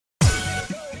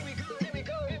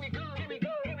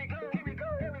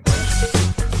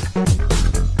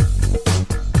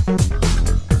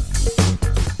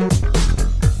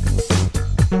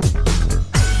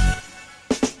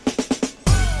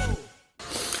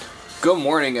Good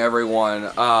morning, everyone.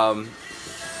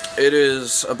 It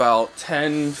is about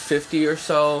 10:50 or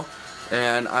so,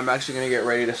 and I'm actually gonna get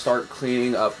ready to start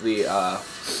cleaning up the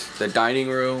dining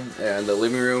room and the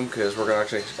living room, because we're gonna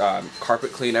actually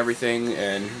carpet clean everything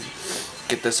and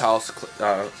get this house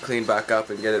cleaned back up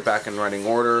and get it back in running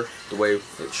order the way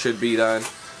it should be done.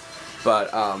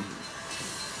 But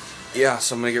yeah,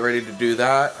 so I'm gonna get ready to do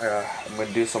that. I'm gonna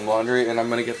do some laundry, and I'm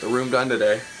gonna get the room done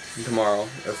today. Tomorrow.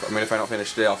 If I don't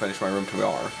finish today, I'll finish my room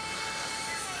tomorrow.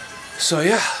 So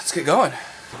yeah, let's get going.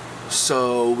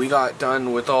 So we got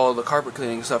done with all the carpet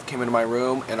cleaning stuff, came into my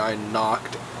room, and I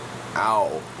knocked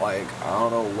out. Like, I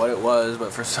don't know what it was,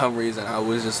 but for some reason I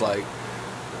was just like,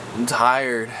 I'm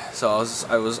tired. So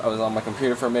I was on my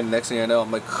computer for a minute. Next thing I know,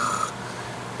 I'm like,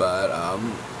 but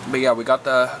yeah, we got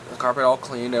the carpet all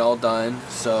cleaned and all done.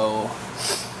 So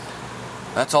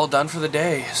that's all done for the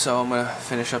day. So I'm gonna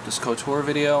finish up this couture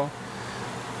video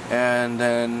and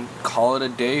then call it a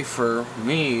day for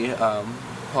me.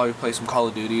 Probably play some Call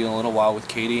of Duty in a little while with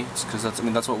Katie, because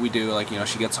that's what we do. Like, you know,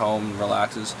 she gets home and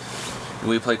relaxes, and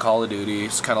we play Call of Duty.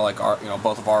 It's kind of like our,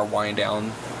 both of our wind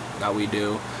down that we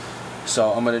do.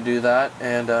 So I'm gonna do that,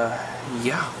 and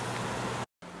yeah.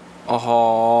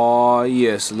 Oh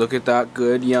yes, look at that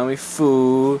good yummy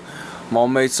food.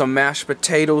 Mom made some mashed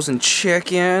potatoes and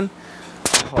chicken.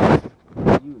 Oh,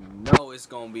 you know it's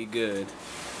gonna be good.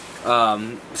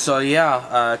 So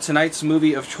yeah, tonight's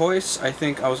movie of choice, I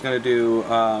think I was gonna do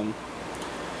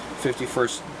 50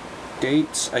 First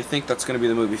Dates. I think that's gonna be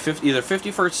the movie. Either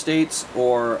 50 First Dates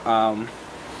or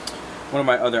one of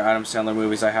my other Adam Sandler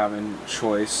movies I have in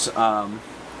choice.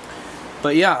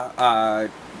 But yeah,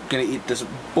 gonna eat this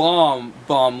bomb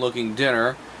looking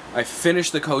dinner. I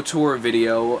finished the couture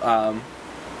video.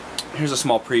 Here's a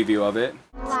small preview of it.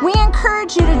 We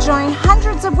encourage you to join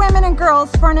hundreds of women and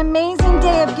girls for an amazing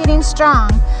day of getting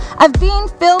strong, of being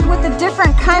filled with a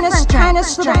different kind of strength,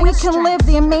 so that we can live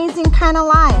the amazing kind of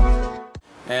life.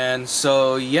 And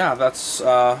so yeah, that's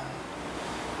what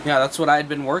I had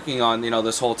been working on,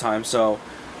 this whole time. So,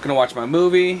 gonna watch my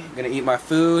movie, gonna eat my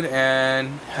food,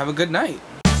 and have a good night.